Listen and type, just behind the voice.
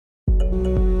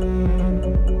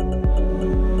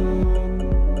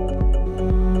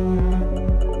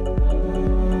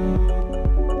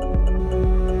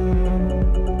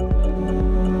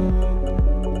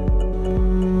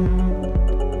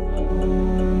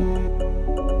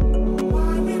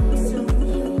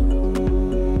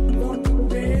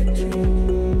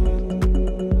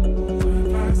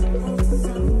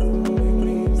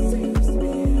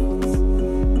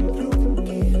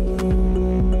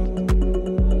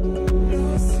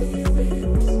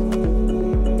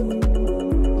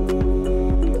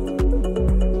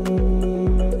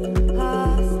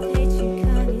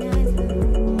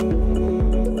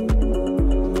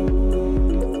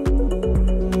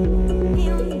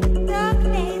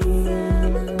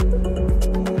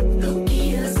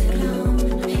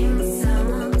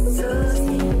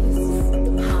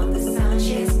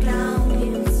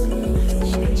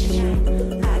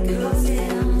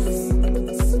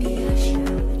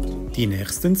Die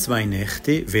nächsten 2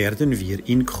 Nächte werden wir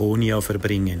in Konya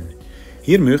verbringen.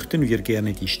 Hier möchten wir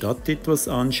gerne die Stadt etwas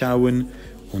anschauen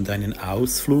und einen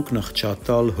Ausflug nach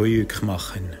Çatal Höyük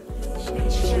machen.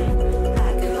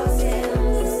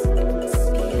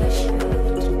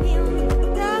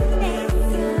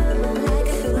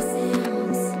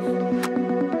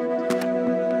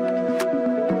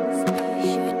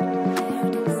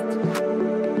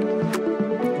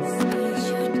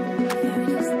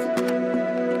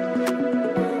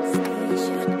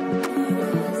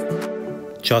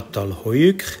 Çatal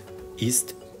Höyük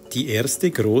ist die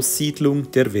erste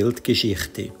Großsiedlung der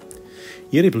Weltgeschichte.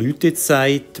 Ihre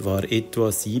Blütezeit war etwa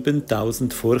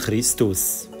 7000 vor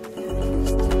Christus.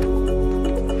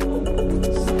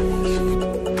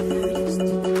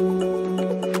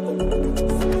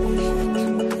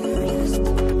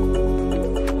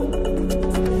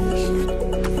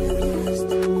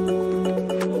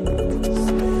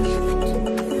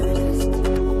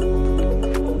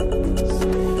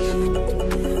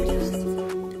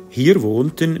 Hier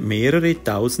wohnten mehrere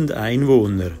tausend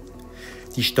Einwohner.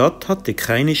 Die Stadt hatte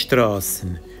keine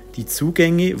Straßen, die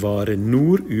Zugänge waren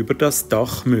nur über das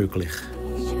Dach möglich.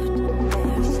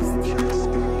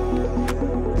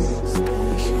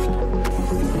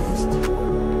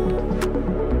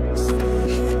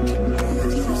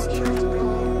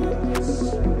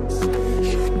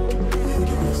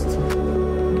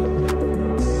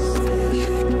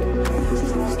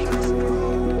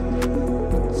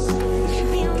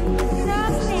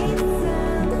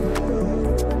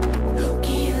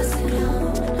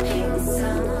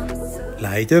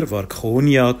 Leider war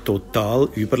Konya total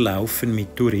überlaufen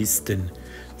mit Touristen.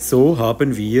 So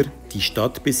haben wir die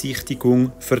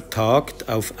Stadtbesichtigung vertagt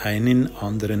auf einen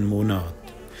anderen Monat.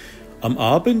 Am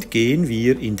Abend gehen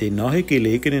wir in den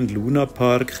nahegelegenen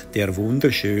Lunapark, der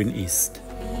wunderschön ist.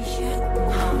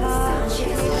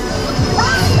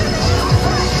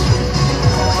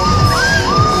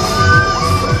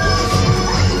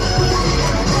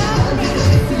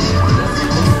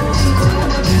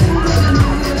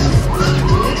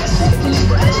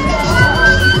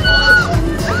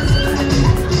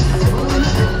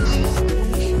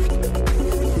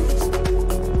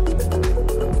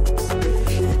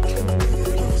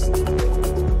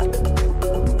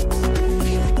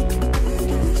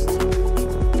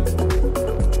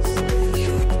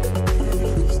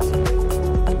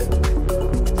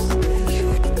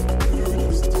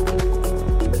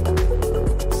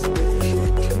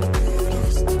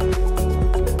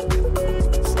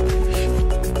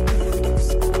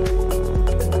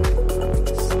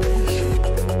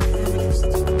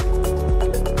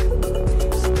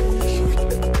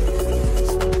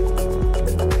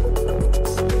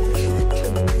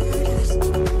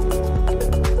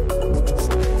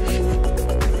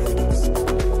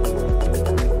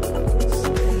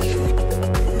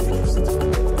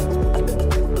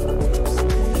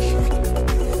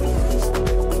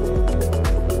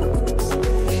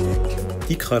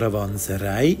 Die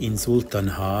Karawanserei in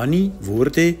Sultanhani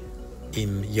wurde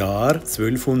im Jahr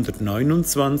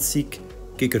 1229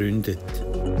 gegründet.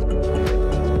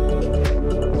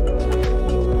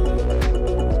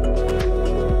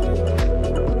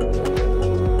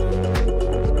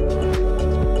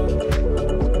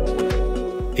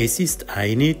 Es ist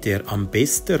eine der am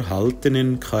besten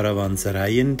erhaltenen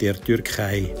Karawansereien der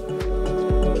Türkei.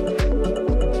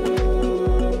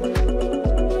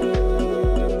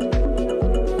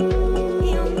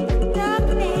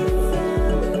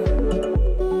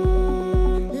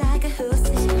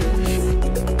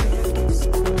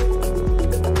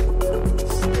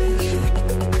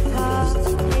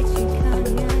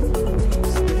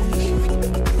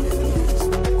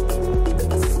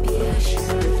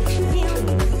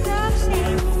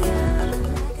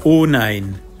 Oh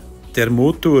nein, der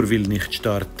Motor will nicht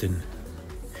starten.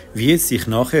 Wie es sich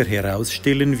nachher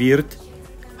herausstellen wird,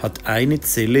 hat eine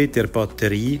Zelle der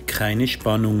Batterie keine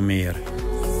Spannung mehr.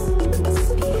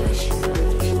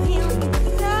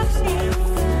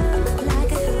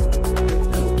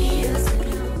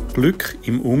 Glück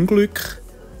im Unglück,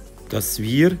 dass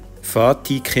wir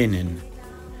Fatih kennen.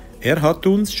 Er hat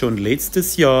uns schon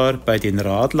letztes Jahr bei den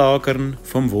Radlagern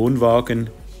vom Wohnwagen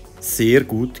sehr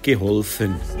gut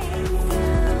geholfen.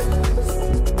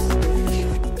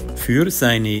 Für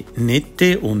seine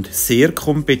nette und sehr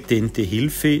kompetente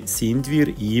Hilfe sind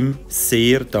wir ihm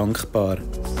sehr dankbar.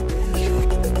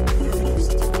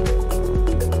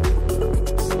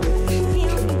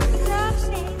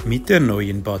 Mit der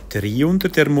neuen Batterie unter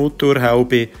der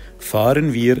Motorhaube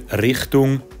fahren wir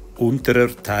Richtung unterer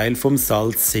Teil vom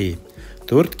Salzsee.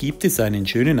 Dort gibt es einen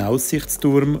schönen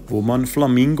Aussichtsturm, wo man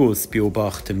Flamingos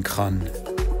beobachten kann.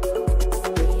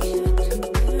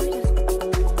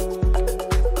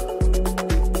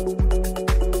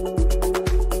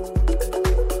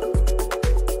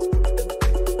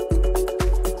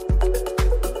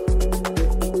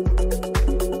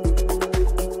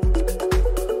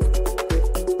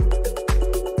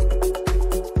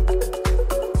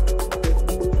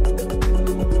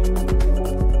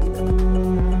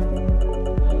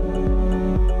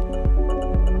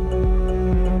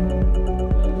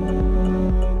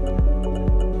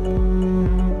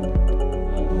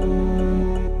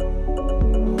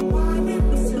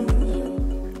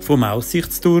 Vom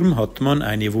Aussichtsturm hat man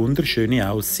eine wunderschöne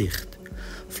Aussicht.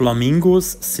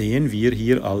 Flamingos sehen wir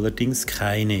hier allerdings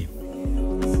keine.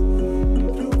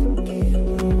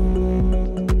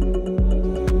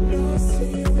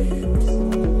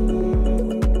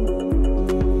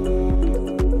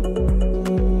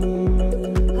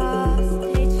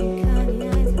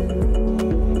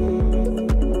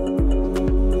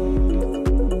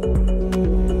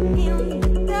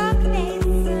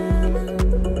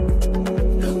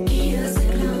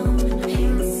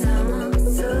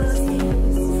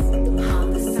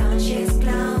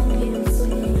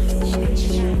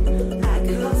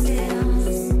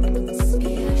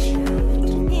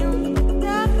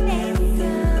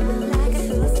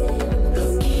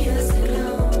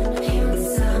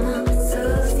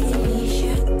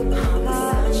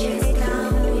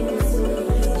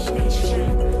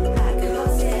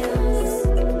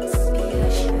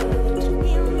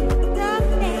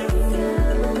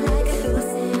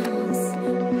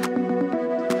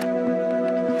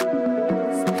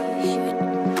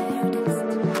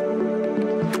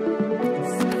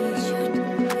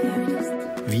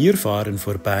 Wir fahren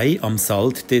vorbei am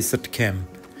Salt Desert Camp.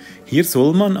 Hier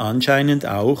soll man anscheinend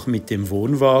auch mit dem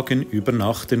Wohnwagen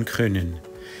übernachten können.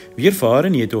 Wir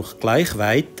fahren jedoch gleich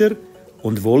weiter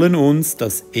und wollen uns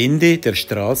das Ende der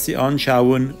Straße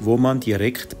anschauen, wo man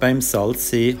direkt beim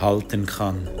Salzsee halten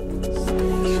kann.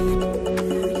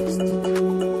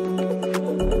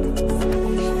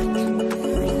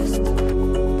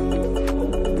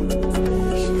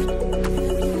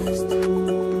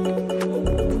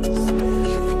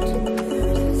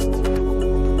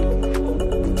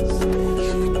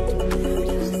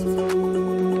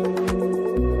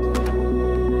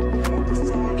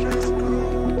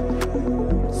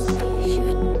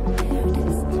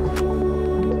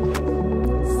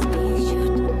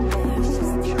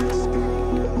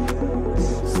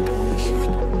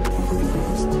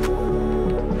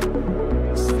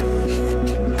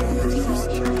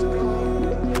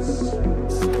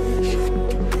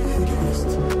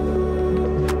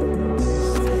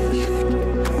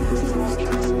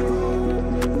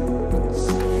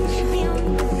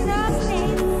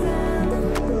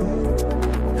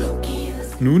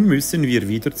 Nun müssen wir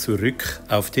wieder zurück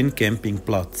auf den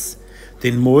Campingplatz,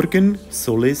 denn morgen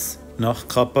soll es nach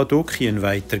Kappadokien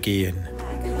weitergehen.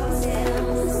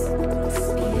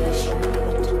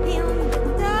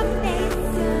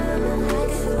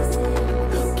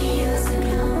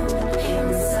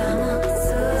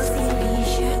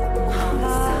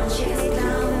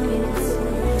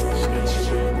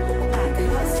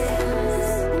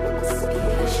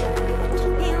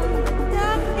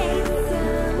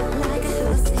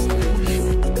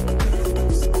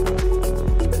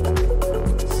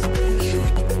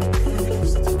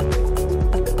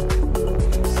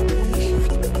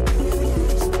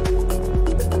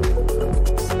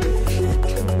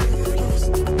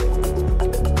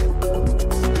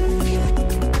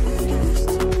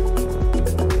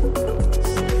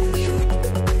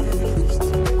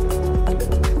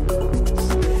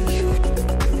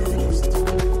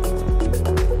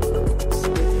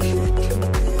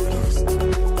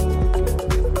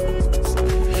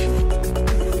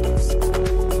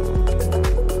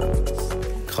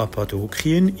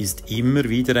 Kappadokien ist immer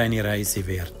wieder eine Reise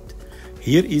wert.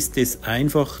 Hier ist es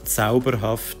einfach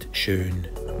zauberhaft schön.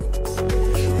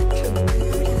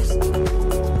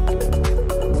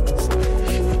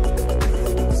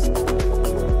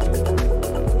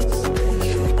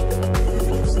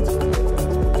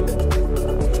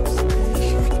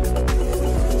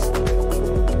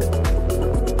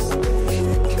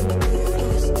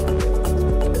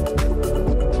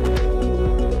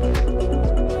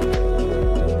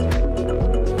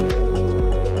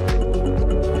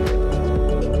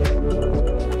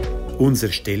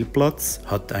 Unser Stellplatz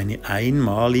hat eine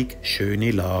einmalig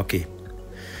schöne Lage.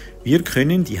 Wir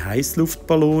können die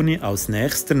Heißluftballone aus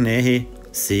nächster Nähe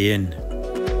sehen.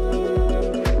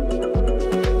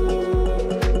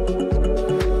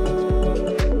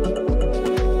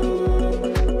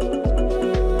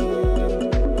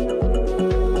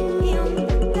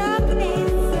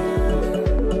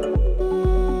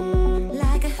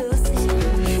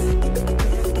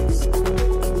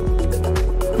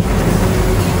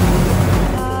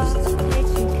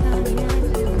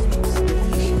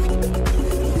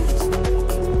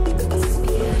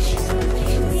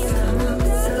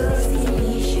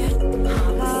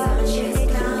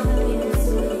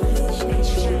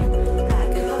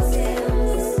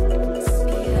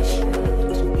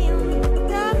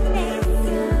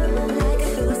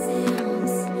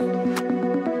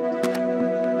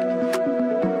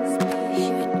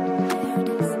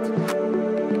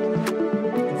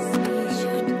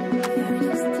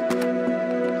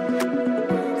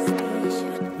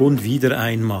 Und wieder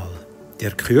einmal,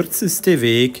 der kürzeste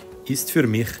Weg ist für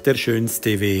mich der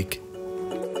schönste Weg.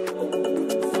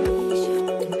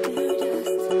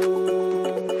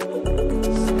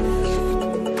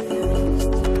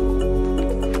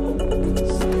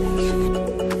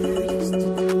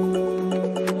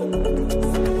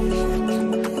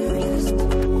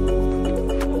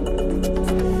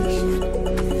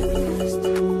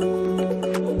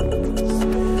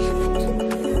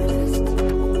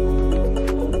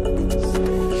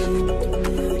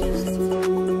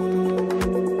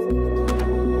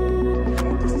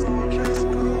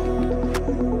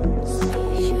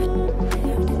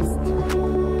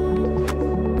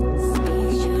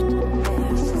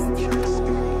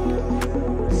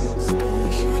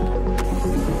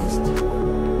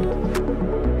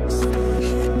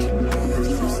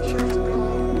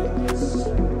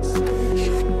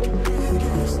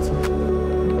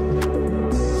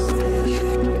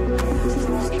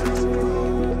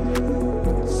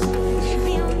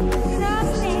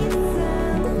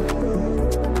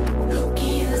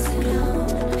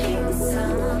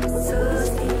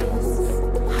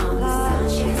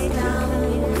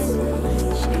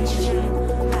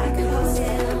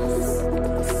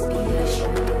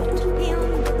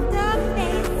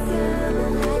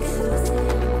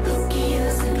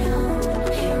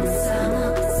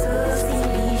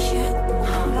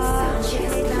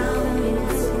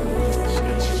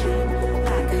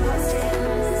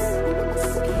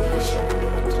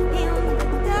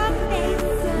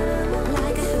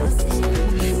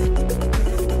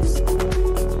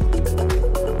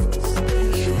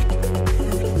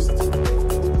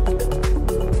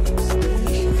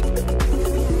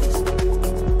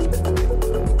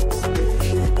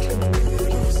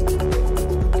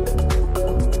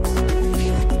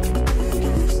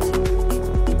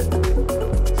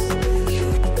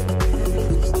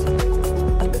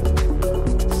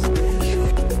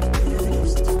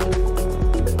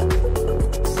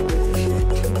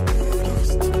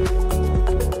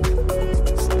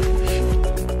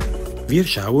 Wir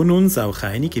schauen uns auch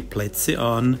einige Plätze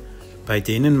an, bei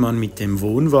denen man mit dem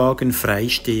Wohnwagen frei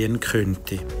stehen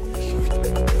könnte.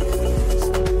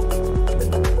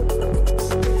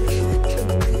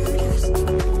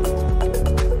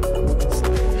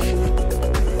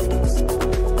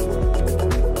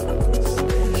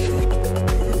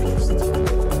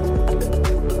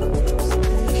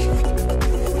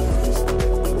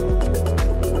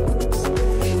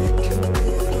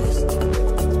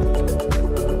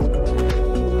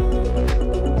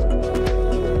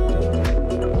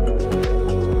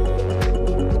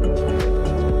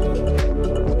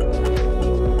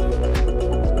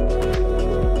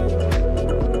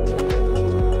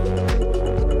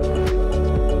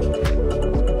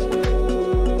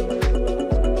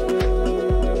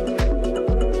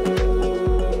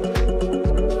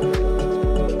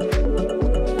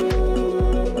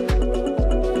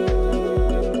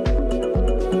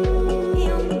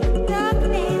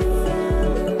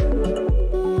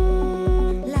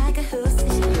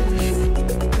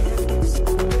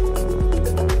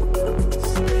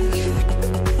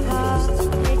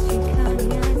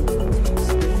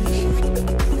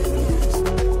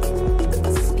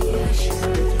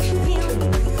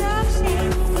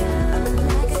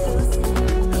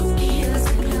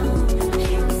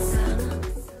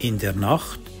 In der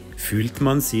Nacht fühlt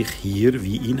man sich hier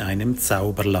wie in einem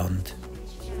Zauberland.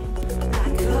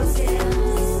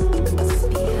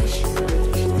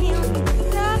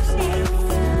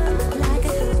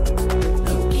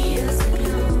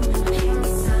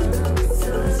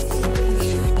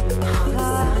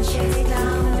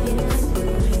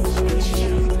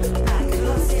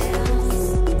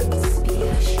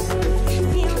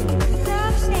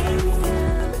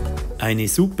 Eine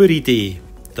super Idee.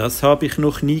 Das habe ich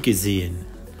noch nie gesehen.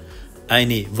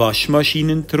 Eine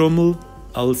Waschmaschinentrommel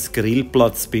als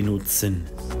Grillplatz benutzen.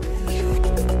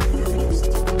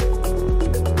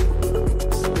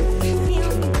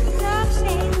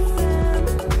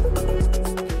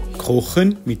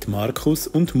 Kochen mit Markus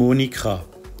und Monika.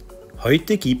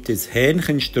 Heute gibt es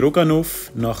Hähnchen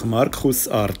Stroganoff nach Markus'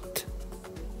 Art.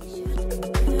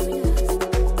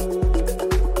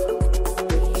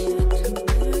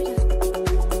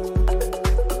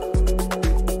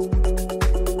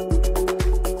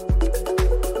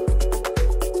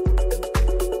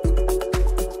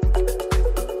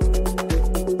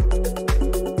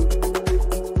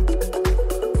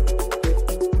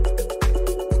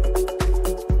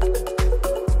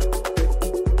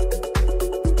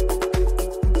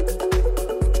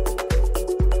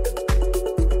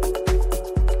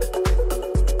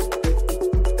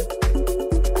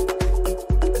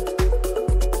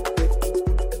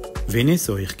 Wenn es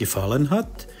euch gefallen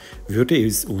hat, würde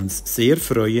es uns sehr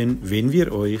freuen, wenn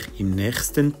wir euch im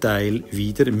nächsten Teil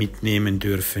wieder mitnehmen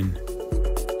dürfen.